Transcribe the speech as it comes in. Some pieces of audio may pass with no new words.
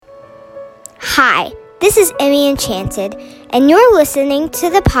Hi, this is Emmy Enchanted, and you're listening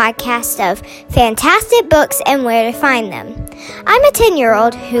to the podcast of Fantastic Books and Where to Find Them. I'm a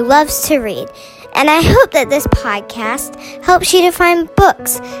 10-year-old who loves to read, and I hope that this podcast helps you to find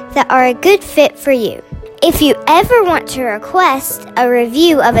books that are a good fit for you. If you ever want to request a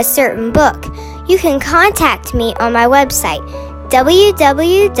review of a certain book, you can contact me on my website,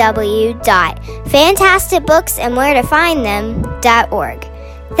 www.fantasticbooksandwheretofindthem.org.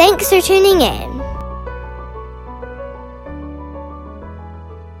 Thanks for tuning in.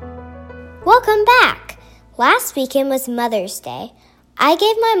 Welcome back. Last weekend was Mother's Day. I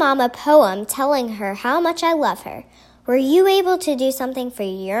gave my mom a poem telling her how much I love her. Were you able to do something for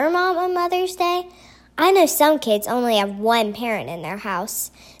your mom on Mother's Day? I know some kids only have one parent in their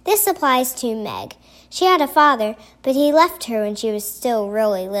house. This applies to Meg. She had a father, but he left her when she was still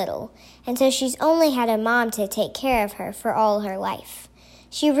really little, and so she's only had a mom to take care of her for all her life.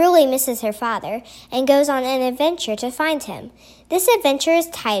 She really misses her father and goes on an adventure to find him. This adventure is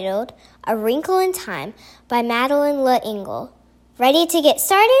titled A Wrinkle in Time by Madeleine L'Engle. Ready to get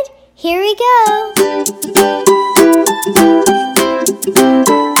started? Here we go!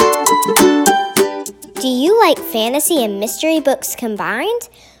 Do you like fantasy and mystery books combined?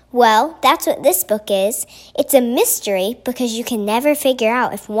 Well, that's what this book is. It's a mystery because you can never figure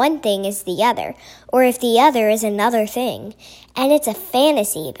out if one thing is the other, or if the other is another thing. And it's a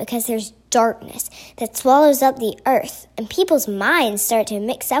fantasy because there's darkness that swallows up the earth, and people's minds start to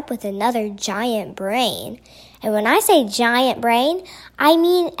mix up with another giant brain. And when I say giant brain, I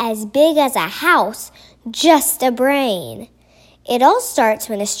mean as big as a house, just a brain. It all starts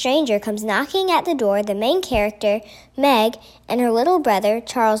when a stranger comes knocking at the door of the main character, Meg, and her little brother,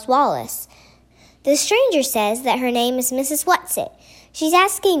 Charles Wallace. The stranger says that her name is Mrs. Whatsit. She's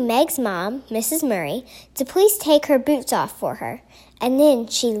asking Meg's mom, Mrs. Murray, to please take her boots off for her, and then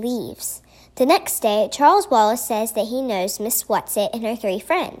she leaves. The next day, Charles Wallace says that he knows Miss Whatsit and her three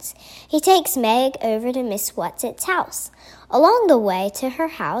friends. He takes Meg over to Miss Whatsit's house. Along the way to her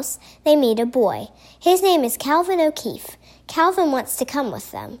house, they meet a boy. His name is Calvin O'Keefe. Calvin wants to come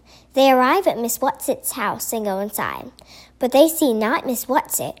with them. They arrive at Miss Whatsit's house and go inside. But they see not Miss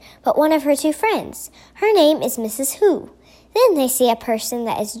Whatsit, but one of her two friends. Her name is Mrs. Who. Then they see a person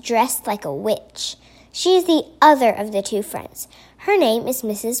that is dressed like a witch. She is the other of the two friends. Her name is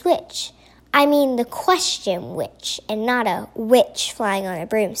Mrs. Witch. I mean the question witch, and not a witch flying on a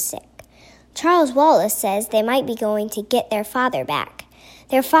broomstick. Charles Wallace says they might be going to get their father back.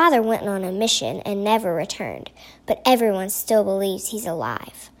 Their father went on a mission and never returned, but everyone still believes he's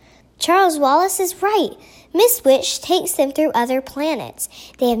alive. Charles Wallace is right. Miss Witch takes them through other planets.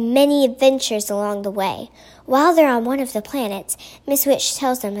 They have many adventures along the way. While they're on one of the planets, Miss Witch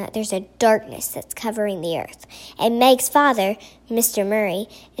tells them that there's a darkness that's covering the earth, and Meg's father, Mr. Murray,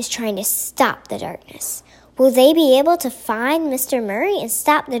 is trying to stop the darkness. Will they be able to find Mr. Murray and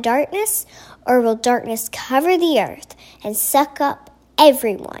stop the darkness, or will darkness cover the earth and suck up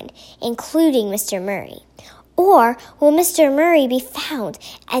everyone, including Mr. Murray? Or will Mr. Murray be found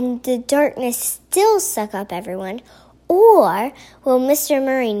and the darkness still suck up everyone? Or will Mr.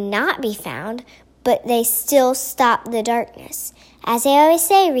 Murray not be found, but they still stop the darkness? As they always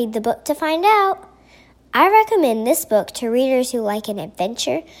say, read the book to find out. I recommend this book to readers who like an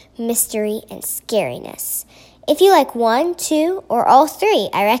adventure, mystery, and scariness. If you like one, two, or all three,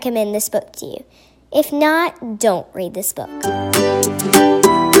 I recommend this book to you. If not, don't read this book.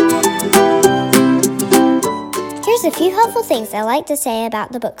 Here's a few helpful things I like to say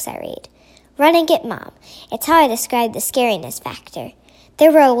about the books I read. Run and Get Mom. It's how I describe the scariness factor.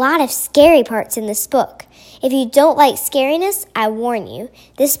 There were a lot of scary parts in this book. If you don't like scariness, I warn you,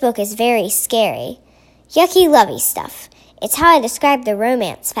 this book is very scary. Yucky lovey stuff. It's how I describe the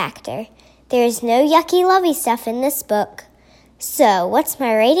romance factor. There is no yucky lovey stuff in this book. So, what's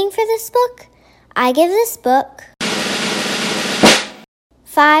my rating for this book? I give this book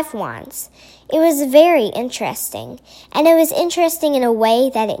 5 wands. It was very interesting, and it was interesting in a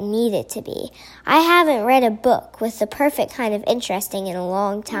way that it needed to be. I haven't read a book with the perfect kind of interesting in a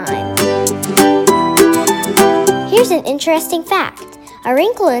long time. Here's an interesting fact. A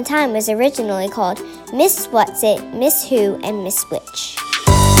Wrinkle in Time was originally called Miss Whatsit, Miss Who, and Miss Witch.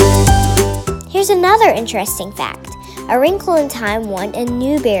 Here's another interesting fact. A Wrinkle in Time won a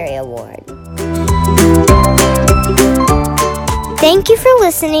Newbery Award. Thank you for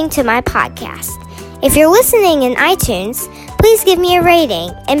listening to my podcast. If you're listening in iTunes, please give me a rating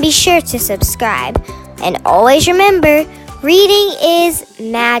and be sure to subscribe. And always remember, reading is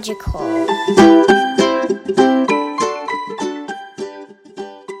magical.